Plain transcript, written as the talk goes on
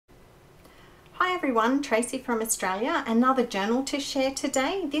Hi everyone, Tracy from Australia. Another journal to share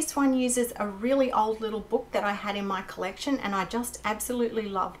today. This one uses a really old little book that I had in my collection and I just absolutely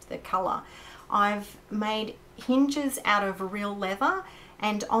loved the colour. I've made hinges out of real leather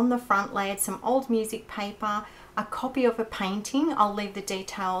and on the front layered some old music paper, a copy of a painting. I'll leave the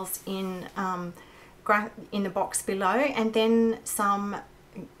details in the box below, and then some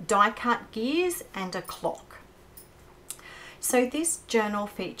die cut gears and a clock. So this journal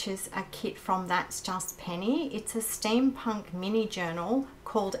features a kit from That's Just Penny. It's a steampunk mini journal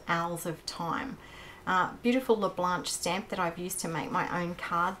called Owls of Time. Beautiful LeBlanc stamp that I've used to make my own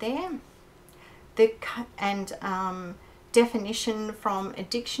card there. Definition from a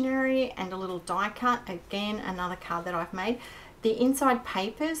dictionary and a little die cut, again another card that I've made. The inside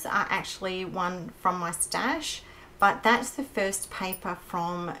papers are actually one from my stash, but that's the first paper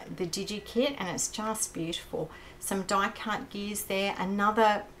from the Digi kit and it's just beautiful. Some die cut gears there,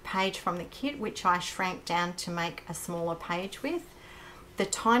 another page from the kit which I shrank down to make a smaller page with. The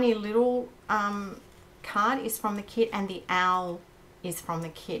tiny little card is from the kit and the owl is from the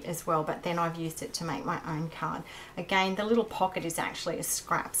kit as well, but then I've used it to make my own card. Again, the little pocket is actually a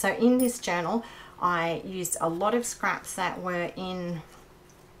scrap. So in this journal I used a lot of scraps that were in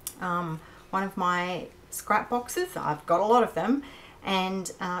one of my scrap boxes. I've got a lot of them,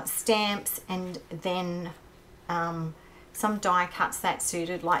 and stamps, and then some die cuts that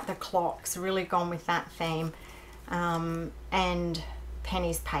suited, like the clocks, really gone with that theme, and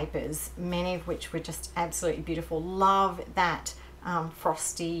Penny's papers, many of which were just absolutely beautiful. Love that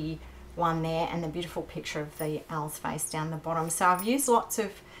frosty one there and the beautiful picture of the owl's face down the bottom. So I've used lots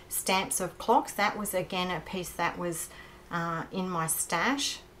of stamps of clocks. That was again a piece that was in my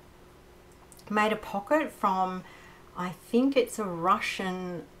stash. Made a pocket from, I think it's a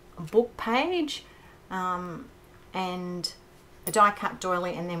Russian book page, and a die cut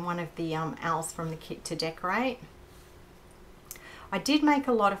doily, and then one of the owls from the kit to decorate. I did make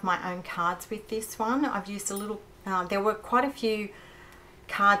a lot of my own cards with this one. I've used a little, there were quite a few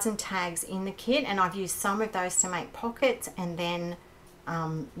cards and tags in the kit, and I've used some of those to make pockets and then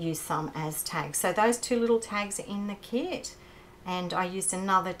used some as tags. So those two little tags are in the kit, and I used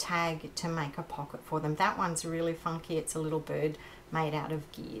another tag to make a pocket for them. That one's really funky. It's a little bird made out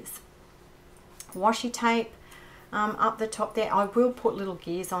of gears. Washi tape up the top there. I will put little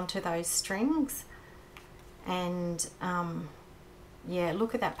gears onto those strings, and yeah,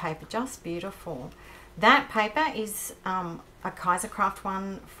 look at that paper, just beautiful. That paper is a Kaisercraft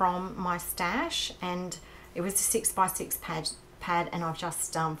one from my stash, and it was a 6x6 pad, and I've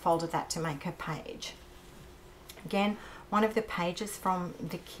just folded that to make a page. Again, one of the pages from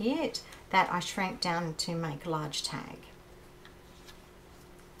the kit that I shrank down to make a large tag.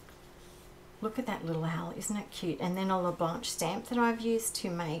 Look at that little owl, isn't it cute? And then a LeBlanc stamp that I've used to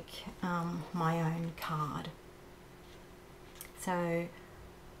make my own card. So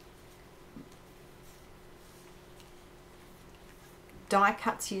die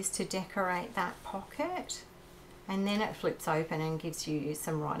cuts used to decorate that pocket, and then it flips open and gives you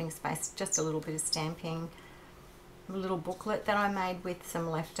some writing space, just a little bit of stamping. A little booklet that I made with some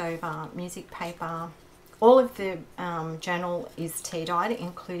leftover music paper. All of the journal is tea-dyed,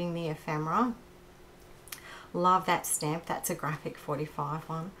 including the ephemera. Love that stamp. That's a graphic 45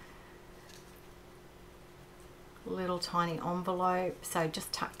 one. Little tiny envelope. So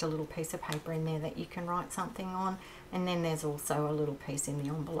just tucked a little piece of paper in there that you can write something on. And then there's also a little piece in the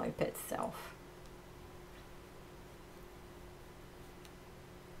envelope itself.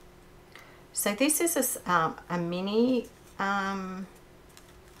 So this is a mini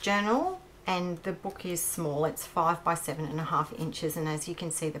journal, and the book is small. It's 5 by 7.5 inches, and as you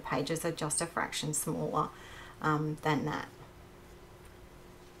can see, the pages are just a fraction smaller than that.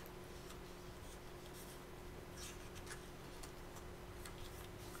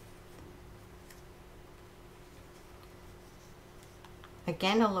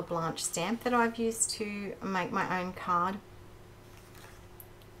 Again, a LeBlanc stamp that I've used to make my own card.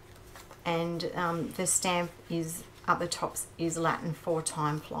 And the stamp is up the top is Latin for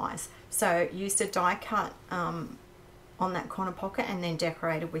time flies. So used a die cut on that corner pocket and then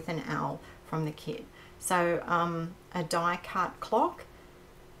decorated with an owl from the kit. So a die cut clock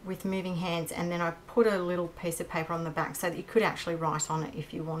with moving hands, and then I put a little piece of paper on the back so that you could actually write on it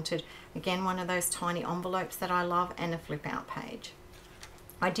if you wanted. Again, one of those tiny envelopes that I love, and a flip out page.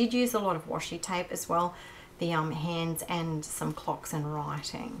 I did use a lot of washi tape as well, the hands and some clocks and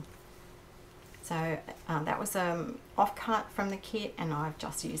writing. So that was off cut from the kit, and I've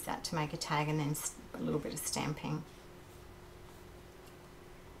just used that to make a tag and then a little bit of stamping.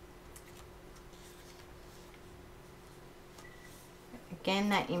 Again,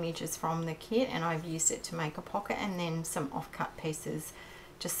 that image is from the kit, and I've used it to make a pocket, and then some offcut pieces,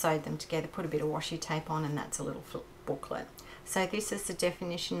 just sewed them together, put a bit of washi tape on, and that's a little booklet. So this is the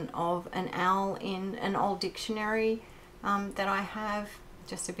definition of an owl in an old dictionary that I have.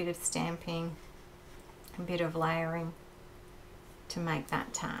 Just a bit of stamping, a bit of layering to make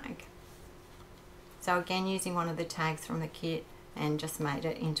that tag. So again, using one of the tags from the kit and just made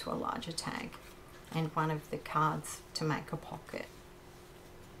it into a larger tag, and one of the cards to make a pocket.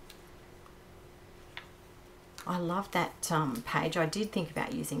 I love that page. I did think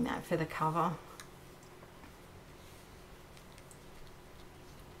about using that for the cover.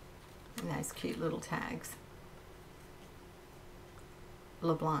 And those cute little tags.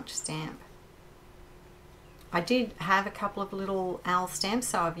 LeBlanc stamp. I did have a couple of little owl stamps,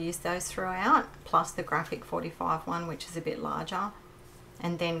 so I've used those throughout, plus the graphic 45 one, which is a bit larger,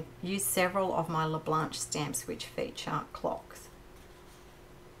 and then used several of my LeBlanc stamps which feature clocks.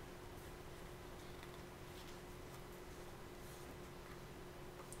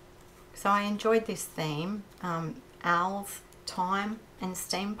 So I enjoyed this theme, owls, time and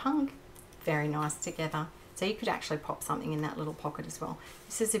steampunk, very nice together. So you could actually pop something in that little pocket as well.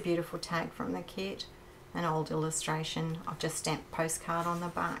 This is a beautiful tag from the kit, an old illustration. I've just stamped postcard on the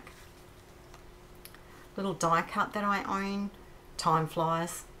back. Little die cut that I own, time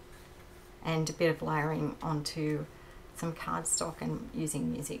flies, and a bit of layering onto some cardstock and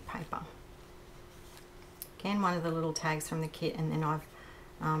using music paper. Again, one of the little tags from the kit, and then I've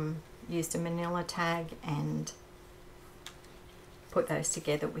used a manila tag and put those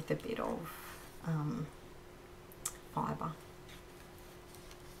together with a bit of fibre.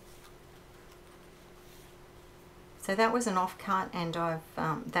 So that was an offcut, and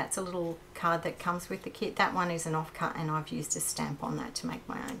that's a little card that comes with the kit. That one is an offcut, and I've used a stamp on that to make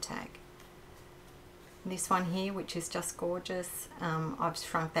my own tag. This one here, which is just gorgeous, I've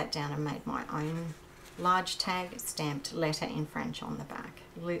shrunk that down and made my own large tag, stamped letter in French on the back.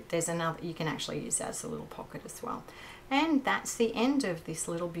 There's another, you can actually use that as a little pocket as well. And that's the end of this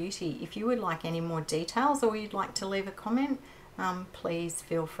little beauty. If you would like any more details, or you'd like to leave a comment, please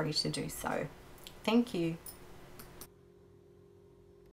feel free to do so. Thank you.